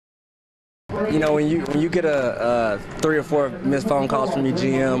You know, when you get a 3 or 4 missed phone calls from your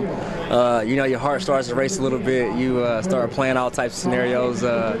GM, you know, your heart starts to race a little bit. You start playing all types of scenarios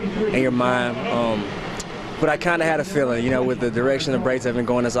in your mind. But I kind of had a feeling, you know, with the direction the Braves have been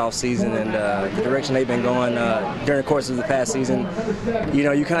going this off season and the direction they've been going during the course of the past season, you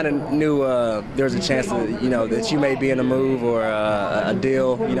know, you kind of knew there was a chance that, you know, that you may be in a move or a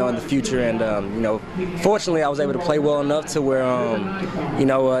deal, you know, in the future. And, you know, fortunately I was able to play well enough to where, you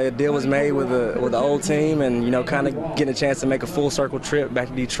know, a deal was made with the old team and, you know, kind of getting a chance to make a full circle trip back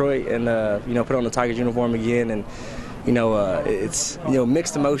to Detroit and, you know, put on the Tigers uniform again. And, you know, it's, you know,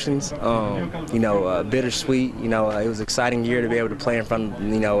 mixed emotions, you know, bittersweet. You know, it was an exciting year to be able to play in front of,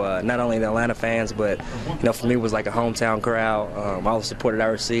 you know, not only the Atlanta fans, but, you know, for me it was like a hometown crowd. All the support that I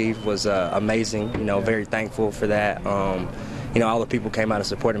received was amazing, you know, very thankful for that. You know, all the people came out and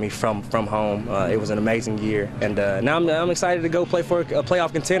supported me from home. It was an amazing year, and now I'm excited to go play for a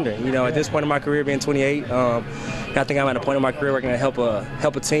playoff contender. You know, at this point in my career, being 28, I think I'm at a point in my career where I can help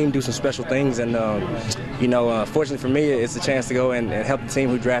a team do some special things. And you know, fortunately for me, it's a chance to go and help the team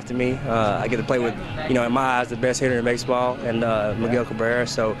who drafted me. I get to play with, you know, in my eyes, the best hitter in baseball, and Miguel Cabrera.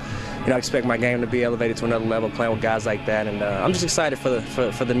 So, you know, I expect my game to be elevated to another level, playing with guys like that, and I'm just excited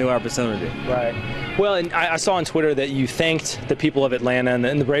for the new opportunity. Right. Well, and I saw on Twitter that you thanked the people of Atlanta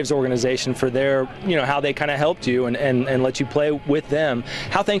and the Braves organization for their, you know, how they kind of helped you and let you play with them.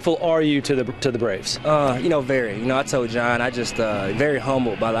 How thankful are you to the Braves? You know, very. You know, I told John, I just very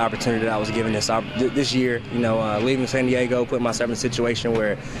humbled by the opportunity that I was given this year. You know, leaving San Diego, putting myself in a situation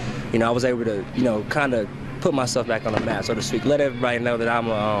where, you know, I was able to, you know, kind of put myself back on the map, so to speak. Let everybody know that I'm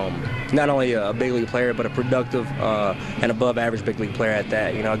not only a big league player, but a productive and above average big league player at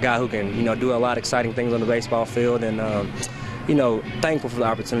that. You know, a guy who can, you know, do a lot of exciting things on the baseball field, and you know, thankful for the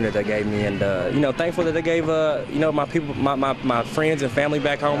opportunity that they gave me, and you know, thankful that they gave you know, my people, my friends and family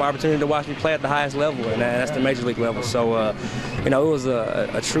back home, opportunity to watch me play at the highest level, and that's the major league level. So you know, it was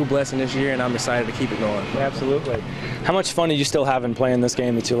a true blessing this year, and I'm excited to keep it going. Absolutely. How much fun are you still having playing this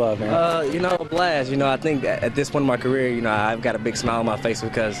game that you love, man? You know, a blast. You know, I think at this point in my career, you know, I've got a big smile on my face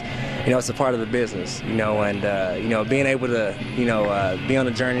because, you know, it's a part of the business, you know, and, you know, being able to, you know, be on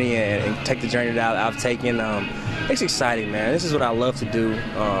the journey and take the journey that I've taken, it's exciting, man. This is what I love to do.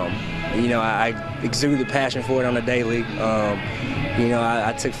 You know, I exude the passion for it on a daily. You know,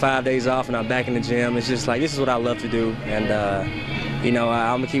 I took 5 days off and I'm back in the gym. It's just like, this is what I love to do. And, you know,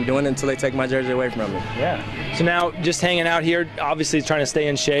 I'm going to keep doing it until they take my jersey away from me. Yeah. So now, just hanging out here, obviously trying to stay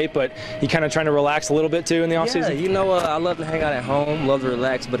in shape, but you kind of trying to relax a little bit too in the offseason? Yeah, you know, I love to hang out at home, love to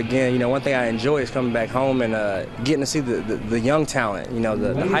relax, but again, you know, one thing I enjoy is coming back home and getting to see the young talent, you know,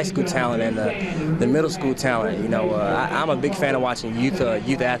 the high school talent and the middle school talent. You know, I'm a big fan of watching youth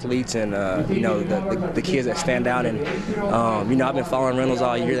athletes and, you know, the kids that stand out. And, you know, I've been following Reynolds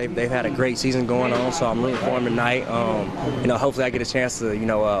all year. They've had a great season going on, so I'm rooting for them tonight. You know, hopefully I get a chance to, you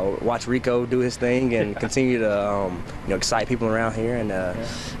know, watch Rico do his thing and continue to, you know, excite people around here. And,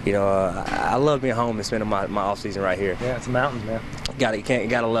 you know, I love being home and spending my off season right here. Yeah, it's the mountains, man.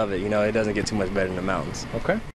 Gotta love it. You know, it doesn't get too much better than the mountains. Okay.